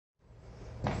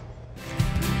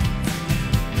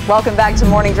Welcome back to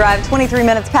Morning Drive. 23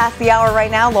 minutes past the hour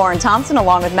right now. Lauren Thompson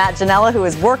along with Matt Ginella, who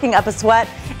is working up a sweat,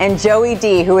 and Joey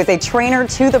D, who is a trainer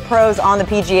to the pros on the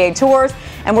PGA Tours.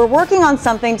 And we're working on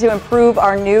something to improve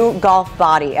our new golf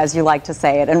body, as you like to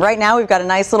say it. And right now we've got a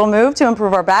nice little move to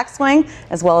improve our backswing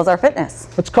as well as our fitness.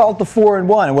 Let's call it the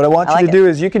 4-in-1. And what I want you to do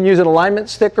is you can use an alignment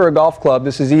stick or a golf club.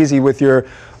 This is easy with your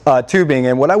tubing.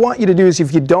 And what I want you to do is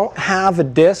if you don't have a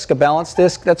disc, a balance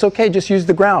disc, that's okay. Just use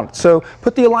the ground. So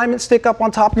put the alignment stick up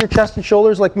on top of your chest and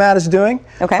shoulders like Matt is doing.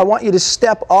 Okay. I want you to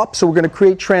step up. So we're going to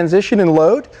create transition and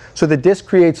load. So the disc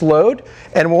creates load.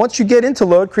 And once you get into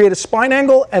load, create a spine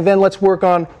angle, and then let's work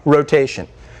on rotation.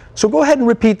 So go ahead and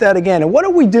repeat that again. And what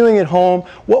are we doing at home?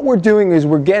 What we're doing is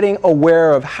we're getting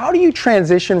aware of how do you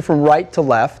transition from right to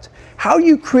left? How do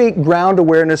you create ground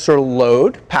awareness or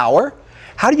load, power?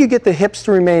 How do you get the hips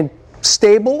to remain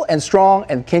stable and strong,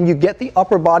 and can you get the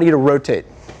upper body to rotate?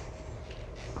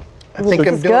 I think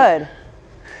I'm doing good.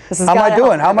 How am I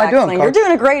doing? How am I doing, Coach? You're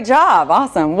doing a great job.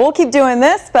 Awesome. We'll keep doing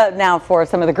this, but now for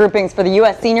some of the groupings for the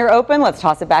U.S. Senior Open, let's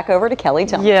toss it back over to Kelly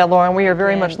Thompson. Yeah, Lauren, we are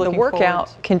very much looking forward. The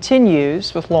workout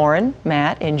continues with Lauren,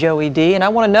 Matt, and Joey D. And I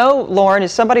want to know, Lauren,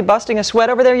 is somebody busting a sweat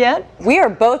over there yet? We are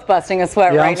both busting a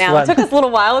sweat right now. It took us a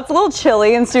little while. It's a little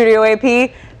chilly in Studio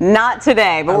AP. Not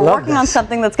today, but we're working on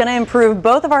something that's going to improve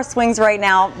both of our swings right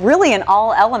now, really in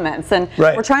all elements. And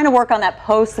we're trying to work on that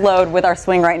post load with our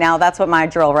swing right now. That's what my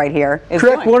drill right here is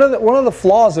doing. One of the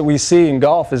flaws that we see in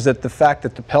golf is that the fact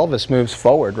that the pelvis moves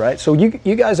forward, right? So you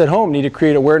guys at home need to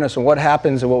create awareness of what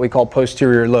happens in what we call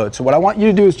posterior load. So what I want you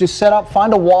to do is just set up,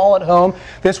 find a wall at home.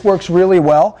 This works really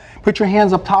well. Put your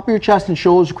hands up top of your chest and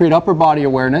shoulders to create upper body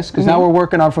awareness, because now we're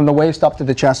working on from the waist up to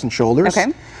the chest and shoulders.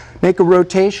 Okay. Make a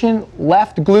rotation,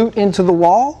 left glute into the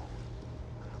wall,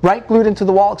 right glute into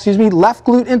the wall, excuse me, left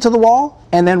glute into the wall,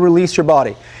 and then release your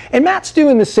body. And Matt's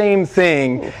doing the same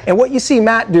thing, and what you see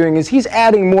Matt doing is he's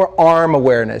adding more arm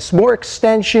awareness, more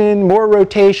extension, more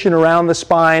rotation around the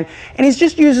spine, and he's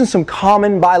just using some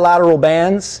common bilateral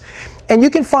bands, and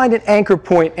you can find an anchor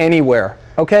point anywhere.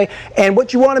 Okay, and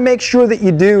what you want to make sure that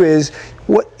you do is,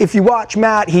 if you watch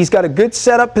Matt, he's got a good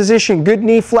setup position, good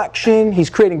knee flexion, he's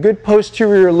creating good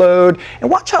posterior load, and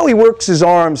watch how he works his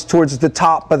arms towards the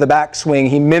top of the backswing.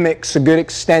 He mimics a good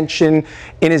extension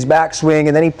in his backswing,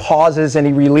 and then he pauses and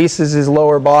he releases his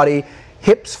lower body,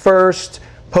 hips first,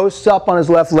 posts up on his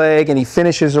left leg, and he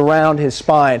finishes around his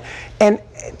spine. And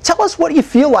tell us what you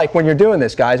feel like when you're doing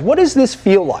this, guys. What does this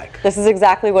feel like? This is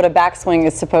exactly what a backswing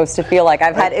is supposed to feel like.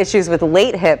 I've had issues with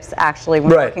late hips, actually,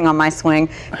 when working on my swing.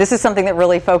 This is something that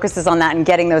really focuses on that and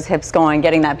getting those hips going,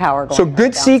 getting that power going. So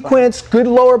good sequence, good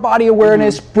lower body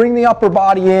awareness, bring the upper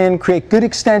body in, create good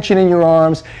extension in your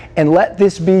arms, and let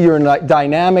this be your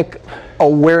dynamic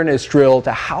awareness drill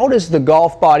to how does the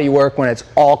golf body work when it's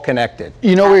all connected.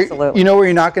 You know where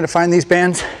you're not going to find these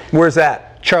bands? Where's that?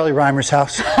 Charlie Reimer's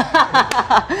house.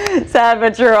 Sad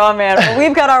but true. Oh man, well,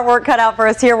 we've got our work cut out for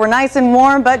us here. We're nice and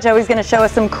warm, but Joey's going to show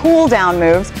us some cool down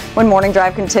moves when Morning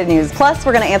Drive continues. Plus,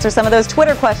 we're going to answer some of those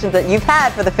Twitter questions that you've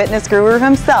had for the fitness guru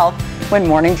himself when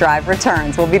Morning Drive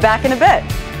returns. We'll be back in a bit,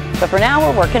 but for now,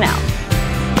 we're working out.